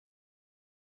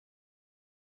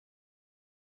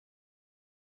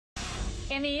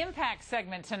In the Impact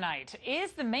segment tonight,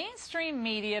 is the mainstream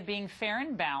media being fair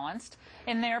and balanced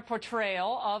in their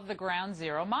portrayal of the Ground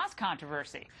Zero Mosque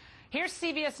controversy? Here's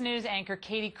CBS News anchor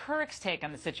Katie Couric's take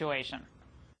on the situation.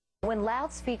 When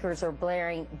loudspeakers are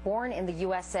blaring "Born in the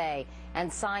USA"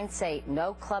 and signs say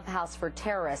 "No clubhouse for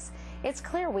terrorists," it's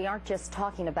clear we aren't just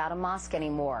talking about a mosque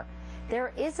anymore.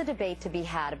 There is a debate to be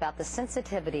had about the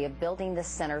sensitivity of building this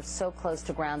center so close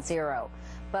to Ground Zero.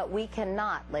 But we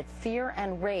cannot let fear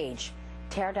and rage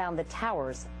tear down the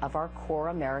towers of our core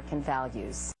American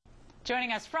values.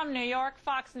 Joining us from New York,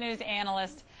 Fox News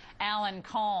analyst Alan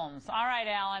Colmes. All right,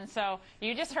 Alan, so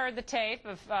you just heard the tape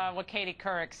of what Katie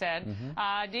Couric said.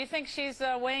 Do you think she's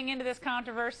weighing into this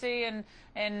controversy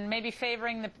and maybe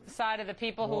favoring the side of the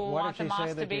people who want the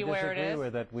mosque to be where it is?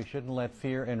 With that we shouldn't let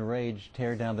fear and rage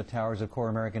tear down the towers of core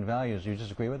American values. Do you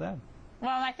disagree with that?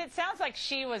 Well, it sounds like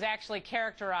she was actually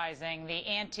characterizing the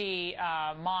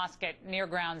anti-mosque near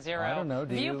Ground Zero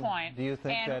viewpoint. Do you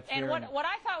think that's and what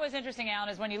I thought was interesting, Alan,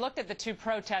 is when you looked at the two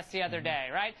protests the other day,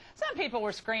 right? Some people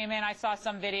were screaming. I saw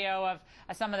some video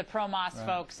of some of the pro-mosque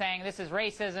folks saying this is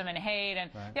racism and hate,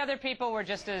 and the other people were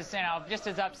just as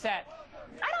upset.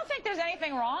 I don't think there's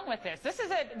anything wrong with this. This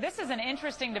is an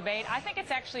interesting debate. I think it's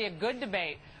actually a good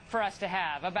debate for us to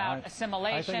have about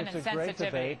assimilation and sensitivity. I think it's a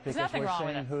great debate because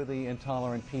we're saying who the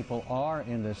intolerant people are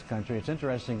in this country. It's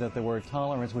interesting that the word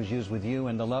tolerance was used with you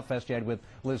and the love fest you had with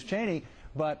Liz Cheney,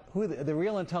 but who the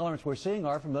real intolerance we're seeing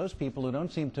are from those people who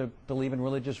don't seem to believe in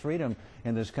religious freedom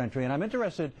in this country. And I'm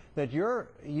interested that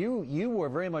you were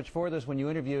very much for this when you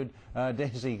interviewed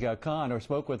Daisy Khan or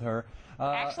spoke with her.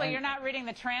 Actually, you're not reading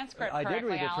the transcript correctly, I did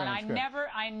read the Alan.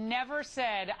 transcript. I never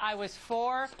said I was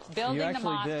for building the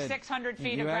mosque 600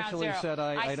 feet of Ground Zero. Said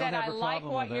I said I like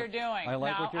what you're doing. I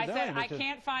like what you're doing. I said I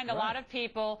can't find a lot of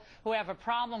people who have a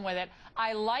problem with it.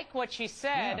 I like what she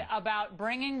said about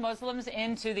bringing Muslims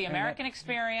into the American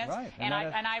experience, and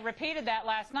I repeated that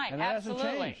last night.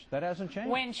 Absolutely. That hasn't changed.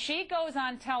 When she goes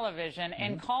on television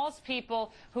and calls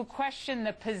people who question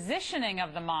the positioning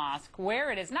of the mosque,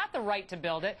 where it is, not the right to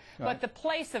build it, but the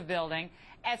place of building,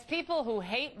 as people who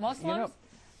hate Muslims,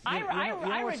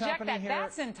 I reject that.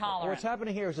 That's intolerant. What's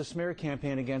happening here is a smear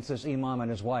campaign against this imam and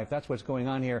his wife. That's what's going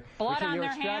on here. Blood on You're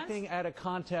their extracting hands? out of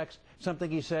context something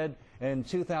he said in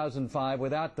 2005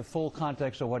 without the full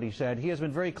context of what he said. He has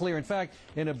been very clear. In fact,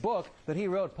 in a book that he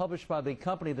wrote, published by the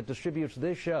company that distributes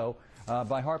this show,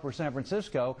 by Harper San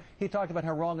Francisco, he talked about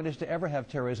how wrong it is to ever have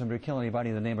terrorism or kill anybody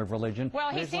in the name of religion. Well,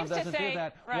 he seems to say, do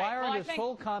that. Why aren't his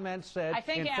full comments said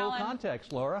in full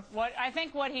context, Laura? I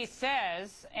think what he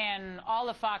says, and all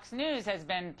of Fox News has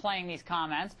been playing these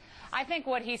comments, I think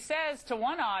what he says to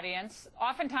one audience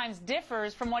oftentimes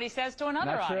differs from what he says to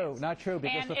another audience. Not true,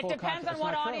 because and it depends on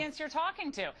what audience you're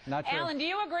talking to. Not true. Alan, do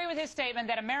you agree with his statement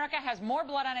that America has more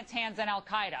blood on its hands than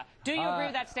Al-Qaeda? Do you agree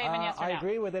with that statement, yes or no? I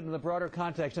agree with it in the broader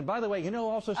context. And by the way, you know,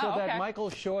 also said that Michael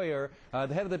Scheuer,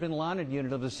 the head of the bin Laden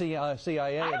unit of the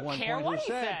CIA at one point,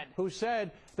 who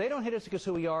said they don't hate us because of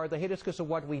who we are, they hate us because of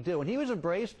what we do. And he was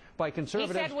embraced by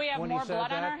conservatives. He said we have more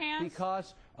blood on our hands?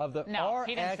 Because of No,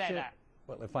 he didn't say that.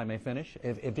 Well, if I may finish,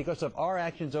 because of our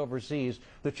actions overseas,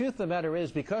 the truth of the matter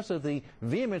is, because of the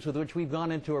vehemence with which we've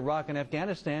gone into Iraq and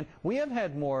Afghanistan, we have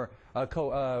had more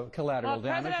collateral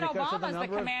damage. President Obama's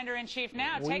the commander-in-chief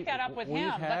now. Take that up with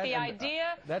him. But the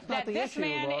idea that this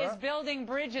man is building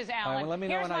bridges, Alan,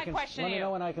 here's my question to you. Let me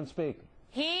know when I can speak.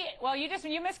 Well, you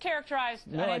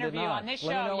mischaracterized an interview on this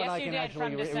show. Yes, you did,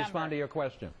 from December. Respond to your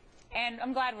question. And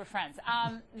I'm glad we're friends.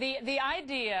 The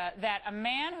idea that a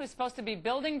man who's supposed to be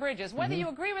building bridges, whether you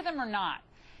agree with him or not,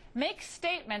 makes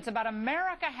statements about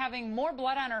America having more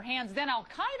blood on her hands than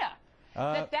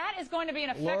Al-Qaeda, that is going to be an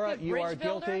effective Laura, bridge builder? you are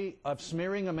guilty of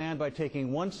smearing a man by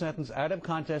taking one sentence out of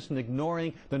context and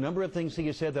ignoring the number of things he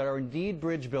has said that are indeed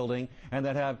bridge building and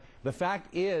that have, the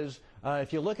fact is,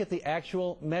 if you look at the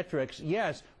actual metrics,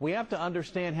 yes, we have to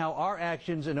understand how our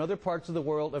actions in other parts of the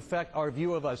world affect our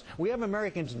view of us. We have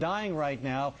Americans dying right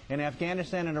now in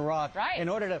Afghanistan and Iraq in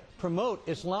order to promote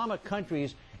Islamic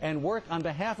countries and work on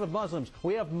behalf of Muslims.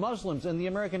 We have Muslims in the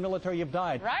American military who have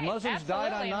died. Muslims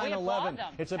died on 9/11.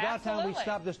 It's about time we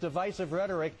stop this divisive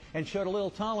rhetoric and showed a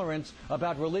little tolerance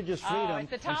about religious freedom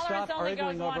and stop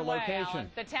arguing over location.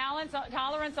 The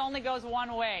tolerance only goes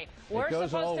one way. We're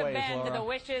supposed to bend to the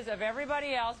wishes of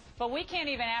everybody else, but we can't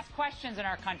even ask questions in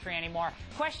our country anymore.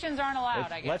 Questions aren't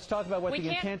allowed, I guess. Let's talk about what the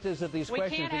intent is of these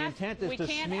questions. The intent is to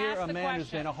smear a man who's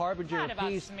been a harbinger of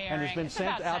peace and has been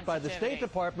sent out by the State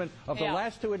Department of the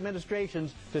last two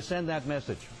administrations to send that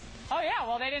message. Oh, yeah,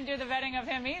 well, they didn't do the vetting of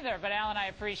him either, but Alan, I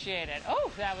appreciate it. Oh,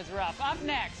 that was rough. Up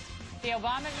next, the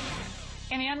Obama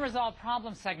In the Unresolved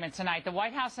Problems segment tonight, the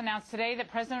White House announced today that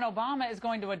President Obama is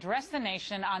going to address the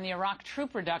nation on the Iraq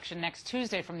troop reduction next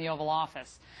Tuesday from the Oval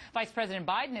Office. Vice President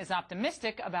Biden is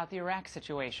optimistic about the Iraq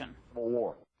situation.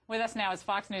 War. With us now is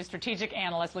Fox News strategic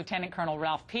analyst Lieutenant Colonel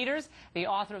Ralph Peters, the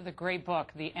author of the great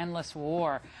book, The Endless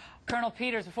War. Colonel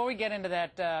Peters, before we get into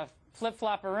that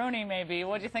flip-flopperoonie maybe,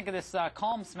 what do you think of this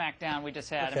Colmes smackdown we just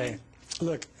had? Okay,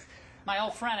 look. My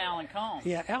old friend Alan Colmes.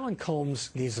 Yeah, Alan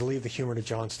Colmes needs to leave the humor to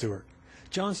Jon Stewart.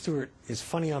 Jon Stewart is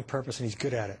funny on purpose and he's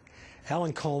good at it.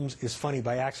 Alan Colmes is funny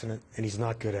by accident and he's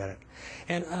not good at it.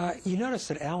 And you notice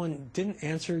that Alan didn't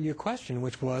answer your question,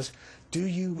 which was, he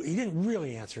didn't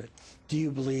really answer it. Do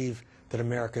you believe that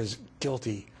America's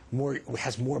guilty,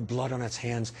 has more blood on its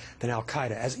hands than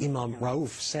Al-Qaeda, as Imam Rauf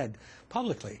said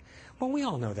publicly? Well, we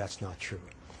all know that's not true.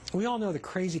 We all know the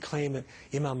crazy claim that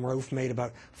Imam Rauf made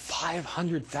about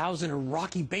 500,000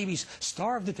 Iraqi babies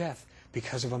starved to death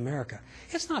because of America.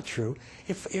 It's not true.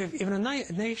 If in a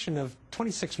nation of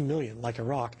 26 million like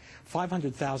Iraq,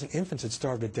 500,000 infants had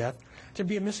starved to death, there'd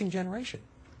be a missing generation.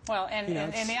 Well, and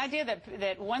the idea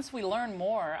that once we learn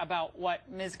more about what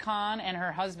Ms. Khan and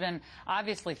her husband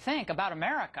obviously think about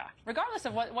America, regardless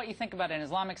of what you think about an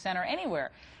Islamic Center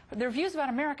anywhere, their views about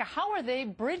America, how are they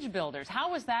bridge builders?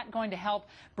 How is that going to help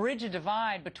bridge a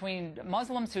divide between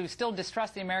Muslims who still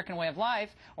distrust the American way of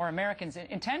life or Americans'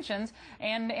 intentions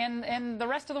and the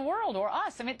rest of the world or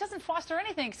us? I mean, it doesn't foster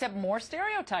anything except more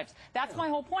stereotypes. That's my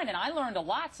whole point, and I learned a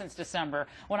lot since December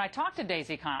when I talked to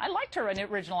Daisy Khan. I liked her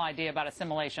original idea about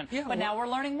assimilation, but now we're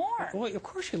learning more. Well, of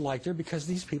course you liked her because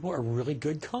these people are really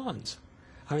good cons.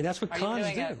 I mean, that's what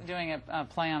cons do. Are you doing a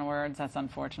play on words? That's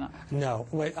unfortunate. No,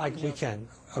 wait, we can.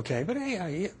 Okay, but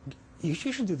hey, you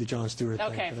should do the Jon Stewart thing.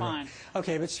 Okay, fine.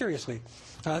 Okay, but seriously,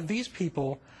 these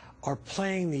people are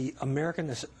playing the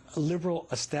American liberal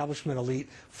establishment elite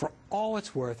for all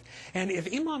it's worth. And if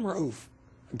Imam Rauf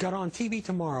got on TV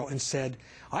tomorrow and said,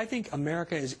 I think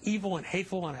America is evil and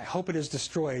hateful and I hope it is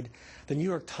destroyed, the New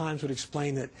York Times would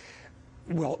explain that,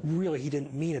 well, really, he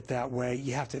didn't mean it that way.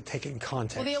 You have to take it in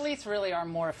context. Well, the elites really are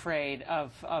more afraid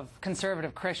of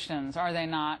conservative Christians, are they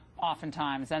not,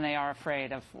 oftentimes, than they are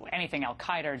afraid of anything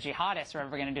Al-Qaeda or jihadists are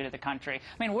ever going to do to the country.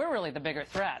 I mean, we're really the bigger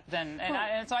threat.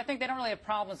 And so I think they don't really have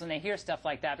problems when they hear stuff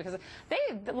like that, because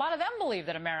a lot of them believe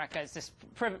that America is just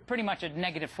pretty much a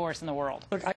negative force in the world.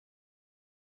 Look,